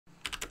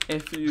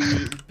If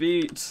you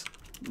beat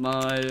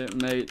my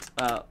mate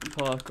at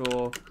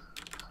parkour,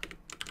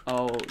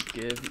 I'll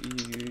give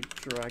you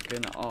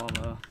dragon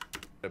armor.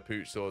 A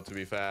pooch sword, to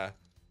be fair.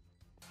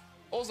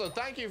 Also,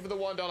 thank you for the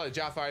 $1,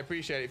 Jaffa. I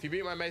appreciate it. If you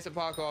beat my mates at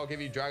parkour, I'll give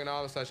you dragon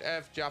armor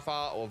 /F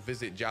Jaffa or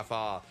visit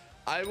Jaffa.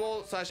 I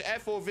will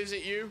 /F or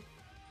visit you.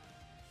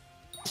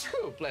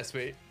 Bless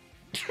me.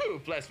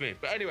 Bless me.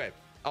 But anyway,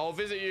 I'll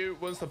visit you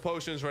once the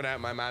potions run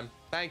out, my man.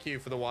 Thank you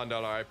for the $1.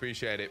 I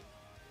appreciate it.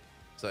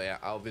 So yeah,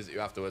 I'll visit you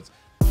afterwards.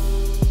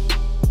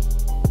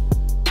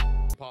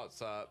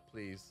 Pots,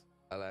 please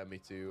allow me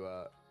to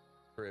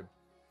crib.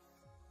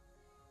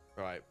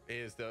 Right,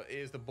 here's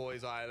the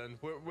boys' island.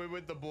 We're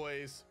with the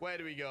boys. Where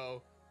do we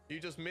go? You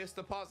just missed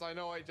the pots. I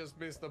know I just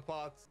missed the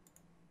pots.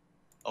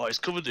 Oh, he's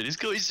coming, dude. He's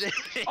here.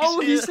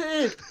 He's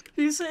here.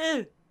 He's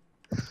here.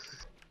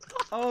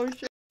 Oh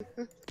shit.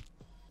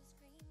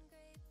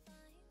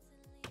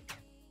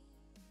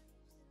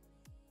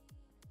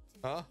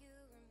 Huh?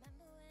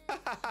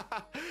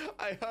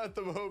 I heard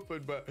them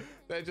open, but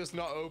they're just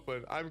not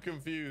open. I'm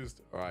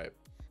confused. All right,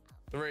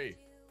 3.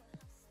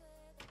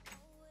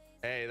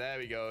 Hey, there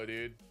we go,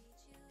 dude.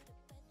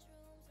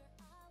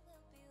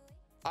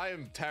 I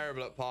am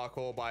terrible at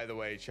parkour, by the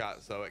way,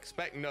 chat, so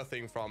expect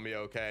nothing from me,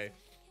 okay?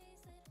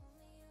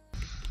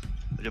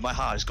 Dude, my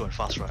heart is going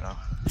fast right now.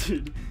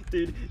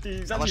 Dude,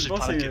 he's actually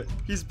bossing it.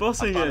 He's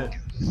bossing it.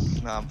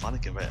 Nah, I'm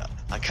panicking, mate.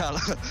 I can't.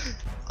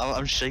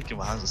 I'm shaking.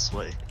 My hands are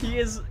sweaty.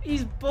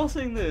 He's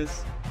bossing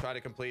this. Try to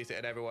complete it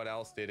and everyone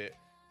else did it.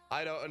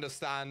 I don't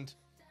understand.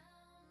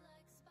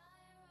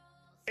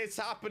 It's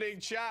happening,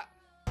 chat.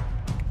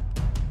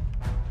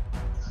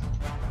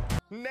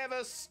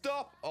 Never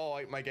stop. Oh,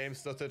 my game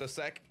stuttered a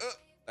sec.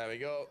 There we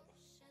go.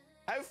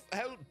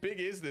 How big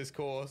is this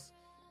course?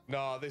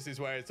 No, this is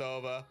where it's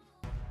over.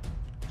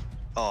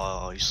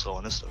 Oh, he's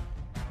slowing this though.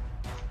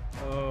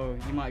 Oh,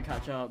 you might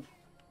catch up.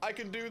 I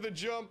can do the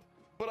jump,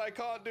 but I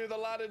can't do the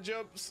ladder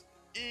jumps.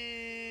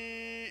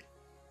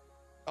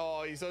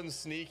 Oh, he's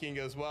unsneaking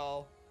as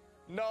well.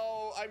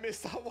 No, I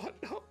missed that one.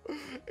 No,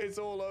 it's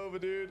all over,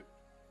 dude.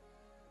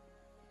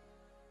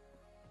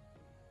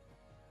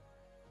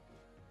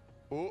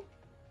 Oh,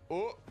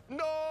 oh,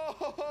 no!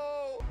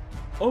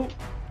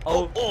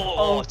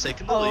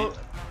 Taking the lead.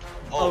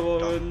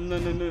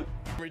 No.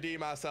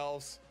 Redeem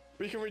ourselves.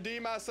 We can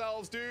redeem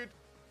ourselves, dude.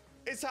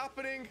 It's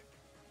happening.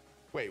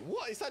 Wait,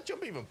 what? Is that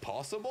jump even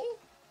possible?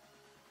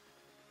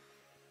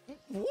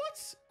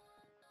 What?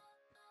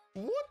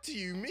 What do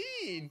you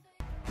mean?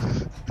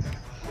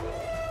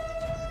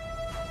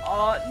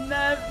 Oh,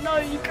 no,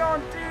 you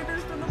can't do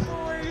this to the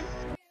boy.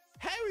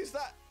 How is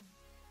that?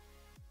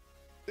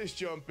 This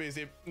jump is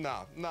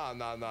no.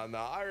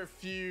 I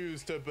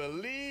refuse to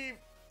believe.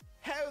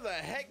 How the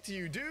heck do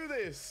you do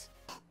this?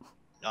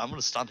 I'm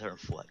gonna stand here and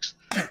flex.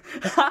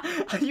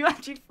 Are you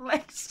actually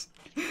flexed?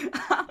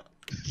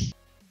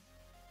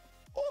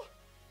 Oh.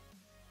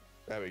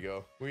 There we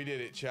go. We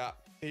did it, chat.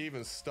 He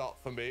even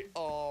stopped for me.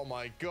 Oh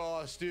my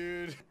gosh,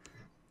 dude.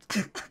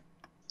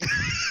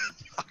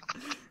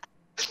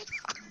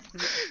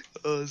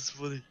 Oh, it's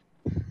funny.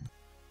 All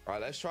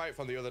right, let's try it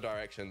from the other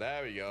direction.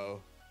 There we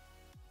go.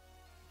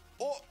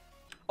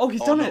 Oh,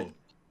 he's done it.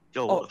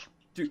 Yo, oh,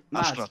 dude,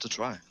 I'm just gonna have to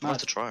try. I'm gonna have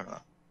to try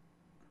that.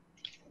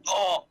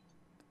 Oh.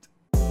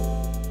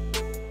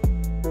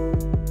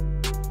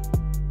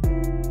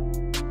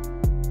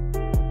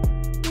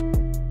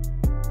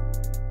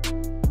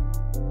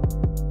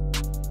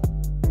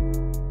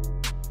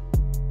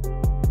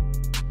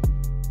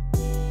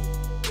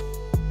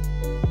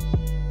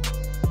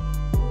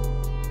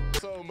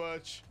 So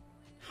much.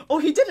 Oh,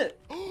 he did it.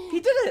 He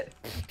did it.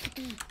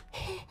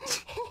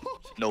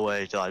 No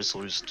way, did I just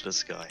lose to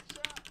this guy?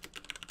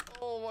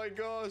 Oh my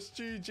gosh,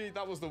 GG.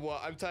 That was the one.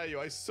 I'm telling you,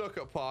 I suck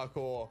at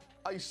parkour.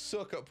 I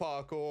suck at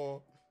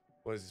parkour.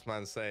 What is this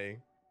man saying?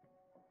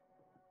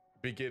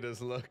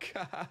 Beginner's luck.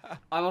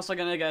 I'm also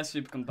gonna get a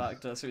super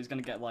compactor, so he's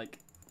gonna get like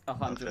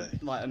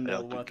 100, like a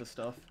mil worth of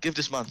stuff. Give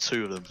this man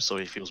 2 of them so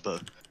he feels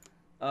better.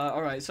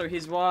 Alright, so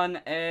he's won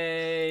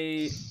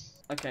a...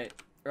 Okay,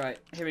 right,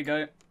 here we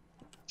go.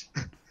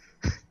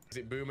 Is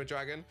it Boomer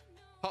Dragon?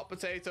 Hot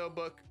potato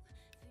book.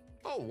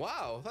 Oh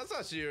wow, that's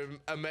actually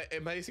an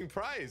amazing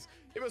prize.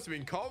 He must have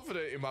been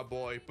confident in my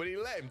boy, but he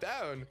let him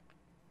down.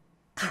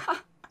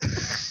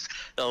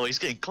 Oh, he's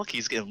getting cocky,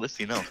 he's getting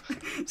lippy now.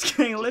 He's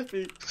getting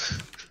lippy.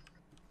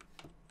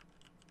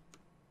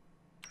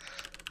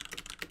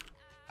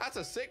 That's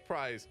a sick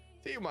prize.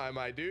 See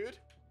my dude.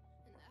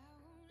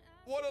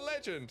 What a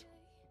legend.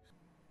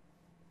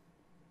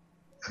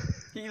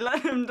 He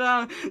let him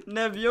down.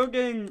 Nev, you're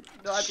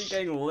actually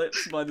getting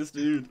lips by this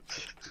dude.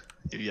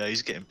 Yeah,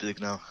 he's getting big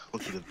now.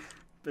 Look at him.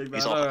 Big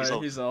man. Alright,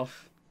 he's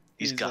off.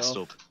 He's gassed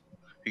up.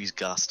 He's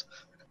gassed.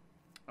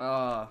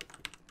 Ah.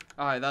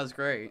 Alright, that's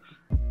great.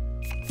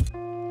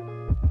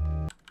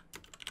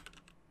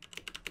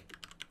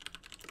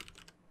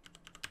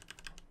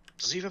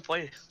 Does he even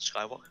play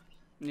Skyblock?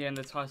 Yeah, in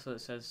the title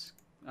it says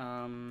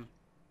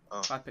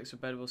hypixel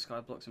beddable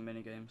skyblocks and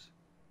minigames.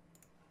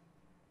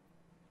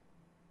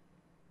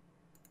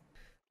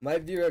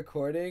 Might be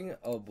recording.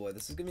 Oh boy,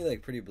 this is gonna be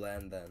like pretty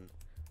bland then.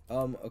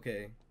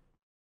 Okay.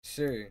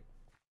 Sure.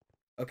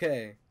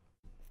 Okay.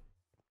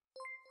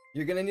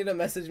 You're gonna need to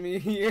message me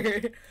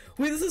here.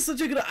 Wait, this is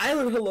such a good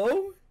island.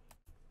 Hello?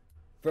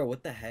 Bro,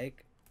 what the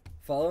heck?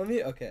 Follow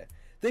me? Okay.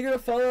 They're gonna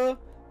follow.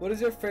 What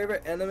is your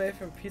favorite anime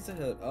from Pizza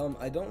Hut?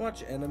 I don't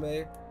watch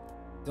anime.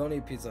 Don't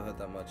eat Pizza Hut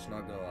that much,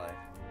 not gonna lie.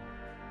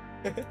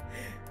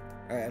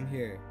 Alright, I'm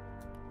here.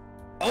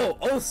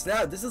 Oh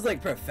snap, this is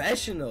like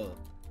professional.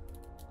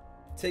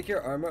 Take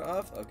your armor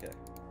off? Okay.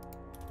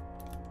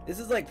 This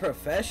is like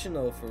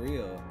professional for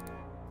real.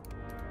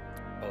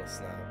 Oh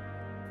snap.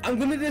 I'm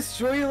gonna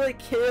destroy you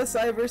like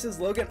KSI versus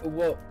Logan.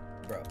 Whoa,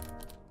 bro.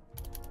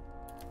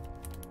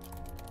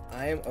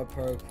 I am a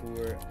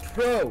parkour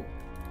pro.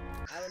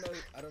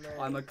 I don't know.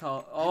 I'm a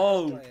car.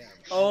 Oh,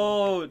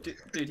 dude,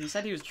 he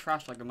said he was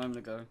trash like a moment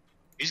ago.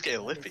 He's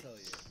getting lippy.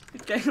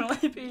 He's getting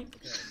lippy.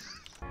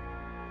 Okay.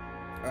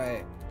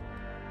 Alright.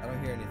 I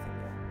don't hear anything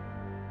yet.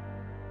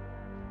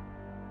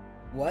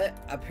 What?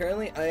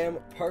 Apparently I am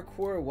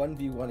parkour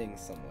 1v1ing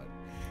someone.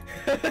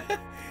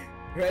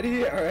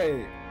 Ready?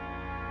 Alright.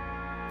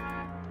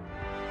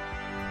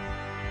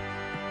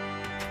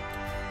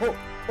 Oh.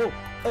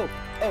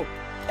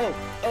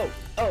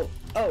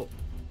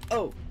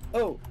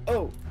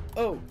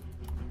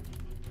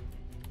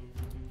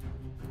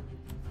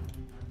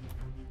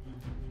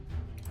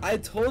 I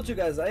told you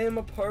guys, I am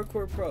a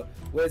parkour pro.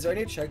 Wait, is there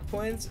any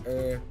checkpoints,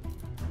 or...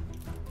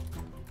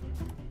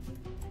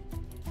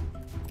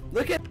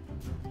 Look at...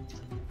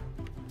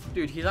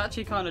 Dude, he's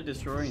actually kind of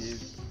destroying you.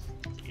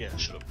 Yeah,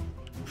 shut up.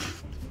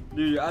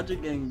 Dude, you're actually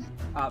getting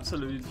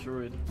absolutely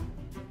destroyed.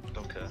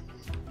 Don't care.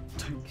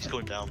 Don't He's care.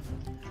 going down.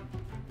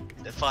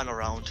 The final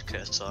round,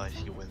 KSI,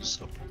 he wins,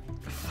 so...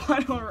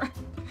 Final round.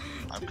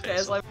 I'm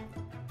KSI. KSI.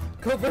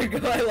 Go for it, go,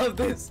 I love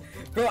this.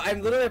 Bro,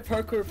 I'm literally a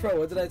parkour pro.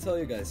 What did I tell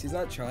you guys? He's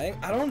not trying?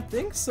 I don't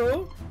think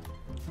so.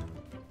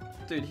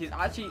 Dude, he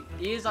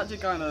is actually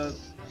kind of...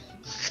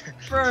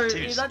 Bro,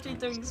 Dude, he's actually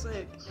doing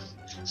sick.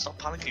 Stop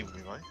panicking with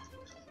me, right?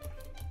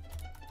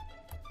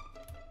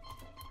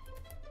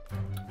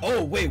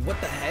 Oh, wait,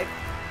 what the heck?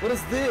 What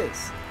is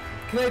this?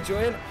 Can I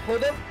join?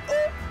 Hold up.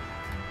 Oh!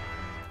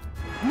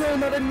 No,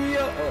 not a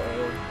Neo.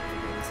 Uh-oh.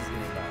 This is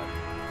getting bad.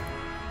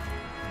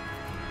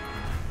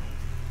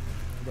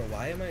 Bro,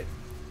 why am I...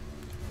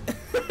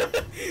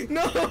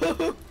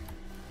 No!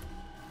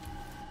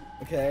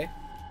 Okay.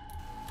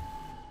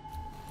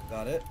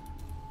 Got it.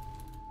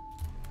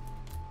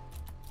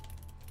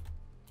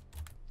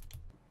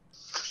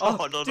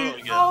 Oh, no, dude,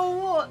 again. Oh,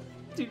 what?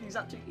 Dude, he's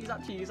actually.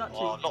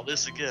 Oh, not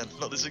this again.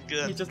 Not this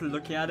again. He's just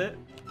looking at it.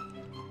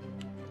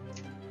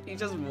 He's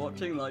just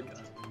watching, like,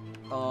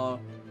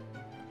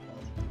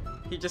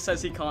 he just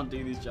says he can't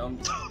do these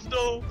jumps.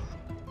 No!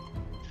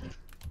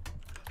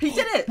 He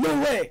did it! No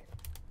way!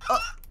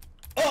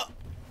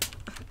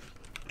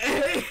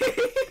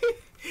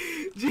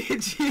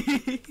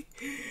 GG!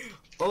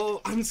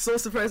 Oh, I'm so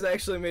surprised I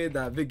actually made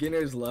that.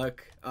 Beginner's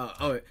luck.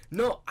 Oh,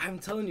 no, I'm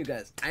telling you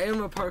guys, I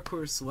am a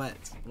parkour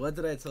sweat. What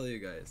did I tell you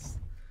guys?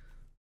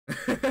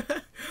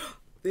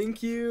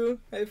 Thank you.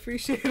 I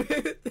appreciate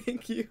it.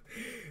 Thank you.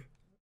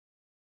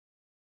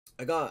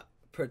 I got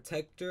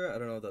protector. I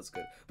don't know if that's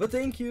good, but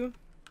thank you.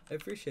 I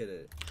appreciate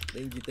it.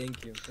 Thank you.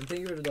 And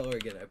thank you for the $1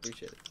 again. I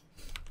appreciate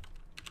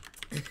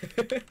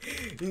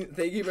it.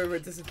 Thank you for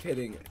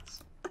participating.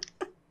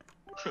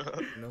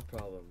 No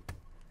problem.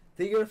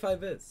 Thank you for 5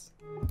 bits.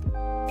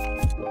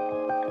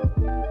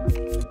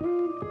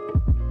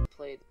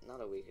 Played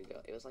not a week ago.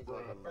 It was like a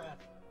month.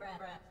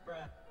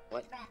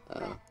 What?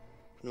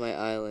 My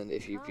island.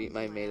 If you beat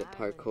my mate at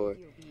parkour. If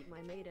you beat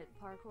my mate at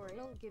parkour,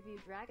 it'll give you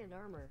dragon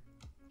armor.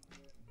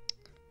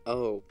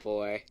 Oh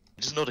boy.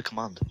 You just know the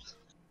command.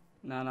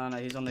 No,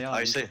 he's on the Oh,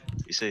 island.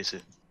 you see.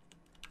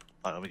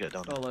 Alright, let me get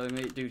down. Follow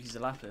me, dude. He's a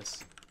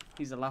lapis.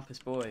 He's a lapis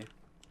boy.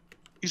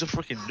 He's a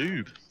freaking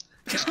noob.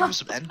 Just give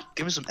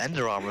him some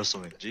ender armor or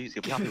something. Jeez,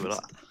 you'll be happy with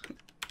that.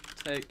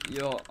 Take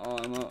your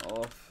armor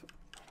off.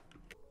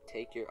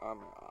 Take your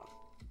armor off.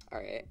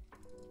 Alright.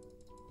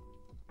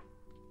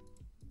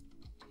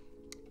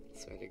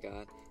 Swear to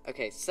God.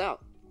 Okay, so.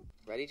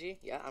 Ready, G?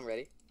 Yeah, I'm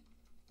ready.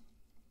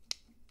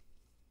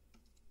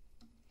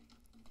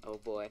 Oh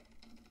boy.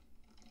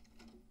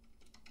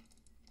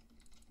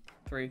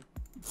 3.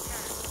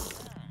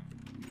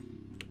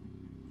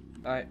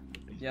 Alright,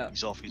 yeah.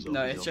 He's off.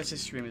 No, it's just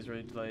his stream is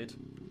really delayed.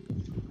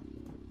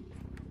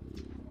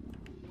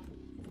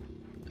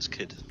 This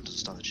kid doesn't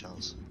stand a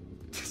chance.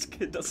 This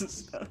kid doesn't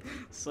sound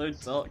so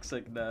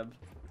toxic, Neb.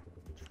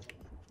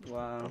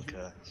 Wow. Don't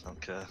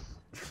care.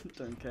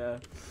 Don't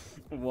care.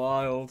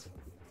 Wild.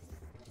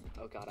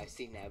 Oh God, I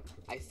see Neb.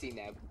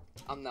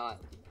 I'm not.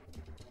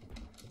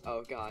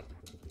 Oh God.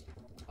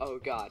 Oh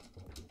God.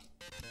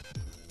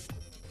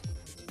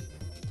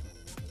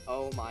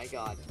 Oh my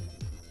God.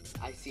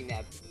 I see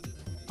Neb.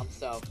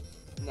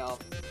 No.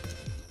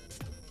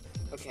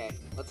 Okay,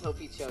 let's hope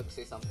he chokes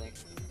or something.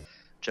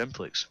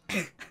 Jemplix.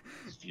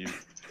 you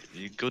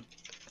good?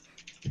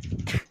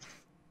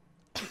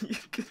 You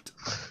good?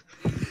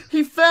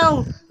 He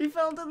fell! He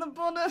fell to the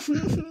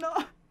bottom. No.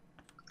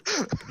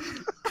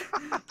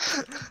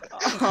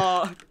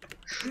 Oh.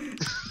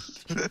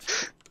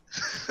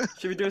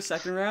 Should we do a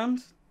second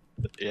round?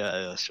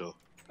 Yeah, sure.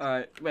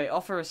 Alright, wait,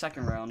 offer a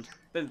second round.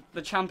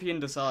 The champion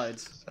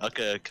decides.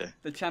 Okay.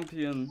 The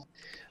champion.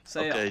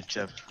 Say Okay,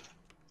 Gem.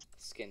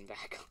 Skin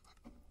back on.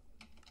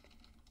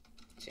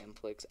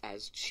 Jemplix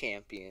as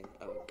champion.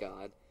 Oh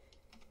god.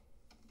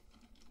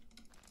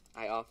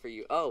 I offer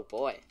you, oh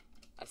boy,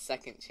 a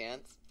second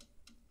chance.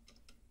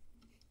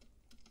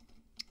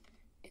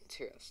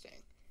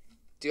 Interesting.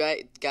 Do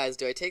I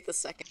take the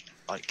second?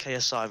 Like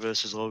KSI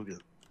versus Logan.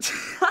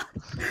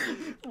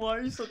 Why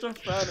are you such a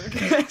fan of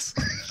this?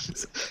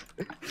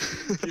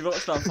 You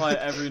watch that fight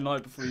every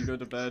night before you go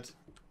to bed.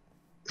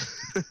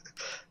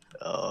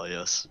 Oh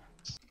yes.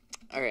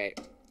 Alright,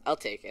 I'll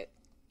take it.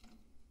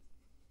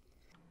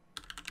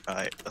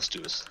 Alright, let's do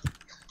this.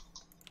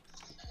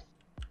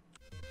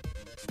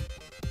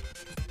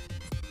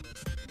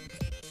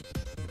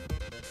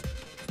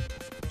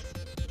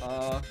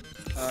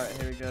 Alright,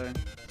 here we go.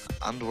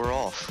 And we're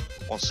off,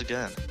 once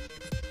again.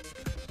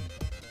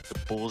 The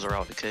balls are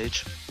out of the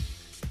cage.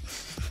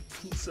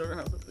 Balls are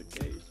out of the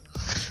cage.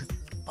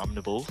 I'm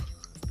the ball.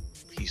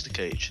 He's the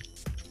cage.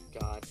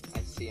 God, I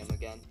see him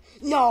again.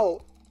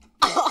 No!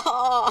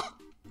 Fucking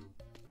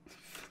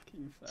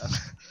fair.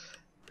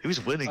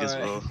 Who's winning as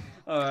well?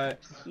 Alright,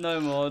 no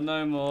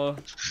more.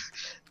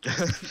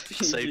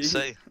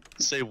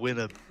 say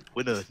winner,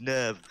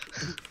 Neb.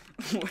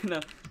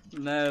 Winner,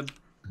 Neb.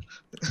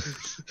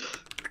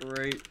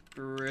 Great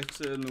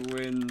Britain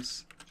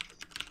wins.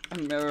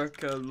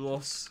 America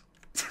lost.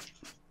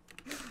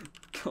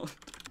 God.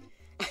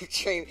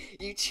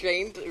 You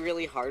trained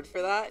really hard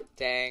for that?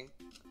 Dang.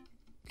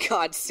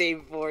 God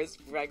save Boris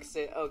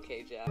Brexit.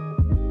 Okay, Jack.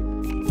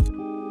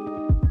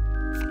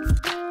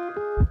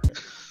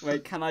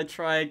 Wait, can I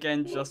try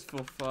again just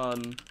for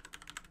fun?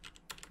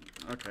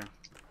 Okay.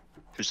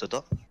 Who said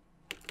that?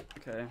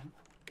 Okay.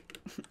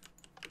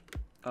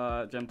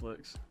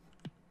 Jemplix.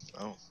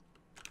 Oh.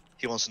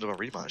 He wants to do a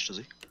rematch, does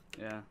he?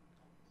 Yeah.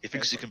 He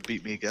thinks he can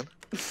beat me again?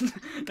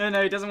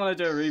 No, he doesn't want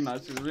to do a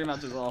rematch. The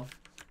rematch is off.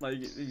 Like,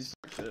 he's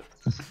shit.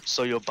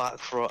 So you're back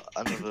for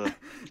another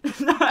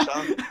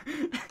chance?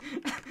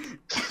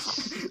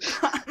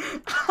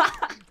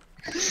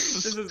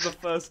 This is the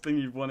first thing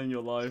you've won in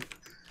your life.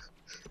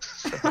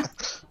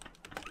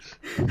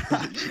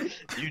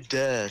 You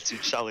dare to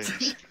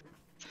challenge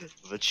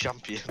the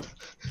champion.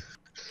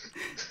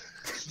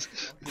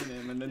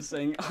 Him and then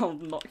saying, I'll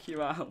knock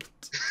you out.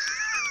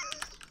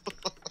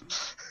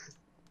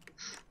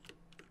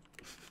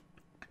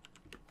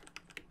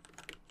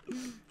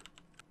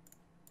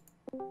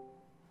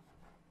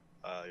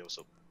 Yo, what's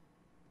up?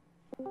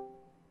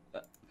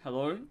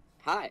 Hello?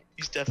 Hi.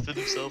 He's deafened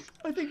himself.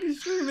 I think he's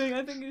streaming.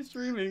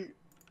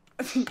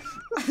 I think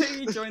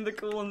he joined the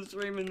call on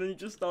stream and then he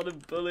just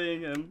started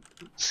bullying him.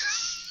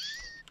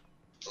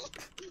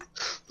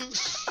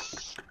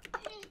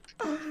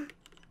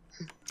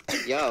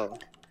 Yo.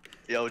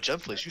 Yo,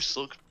 Jemplix, you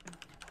suck.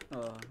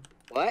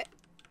 What?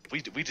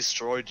 We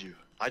destroyed you.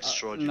 I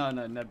destroyed you. No,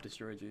 Neb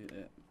destroyed you.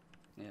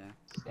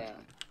 Yeah.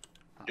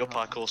 Your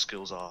parkour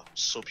skills are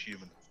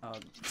subhuman. Oh,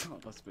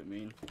 that's a bit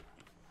mean.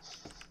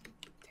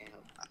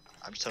 Damn.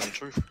 I'm just telling the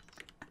truth.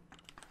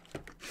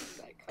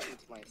 That cut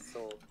into my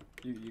soul.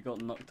 You got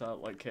knocked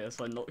out like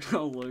KSI knocked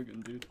out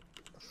Logan, dude.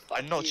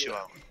 I knocked you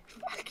out.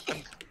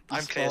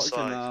 I'm Sparkton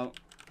KSI. out.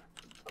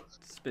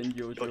 Spin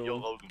your jaw. You're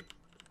Logan.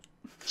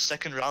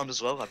 Second round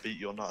as well, I beat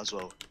you on that as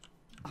well.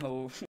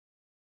 Oh.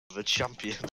 The champion.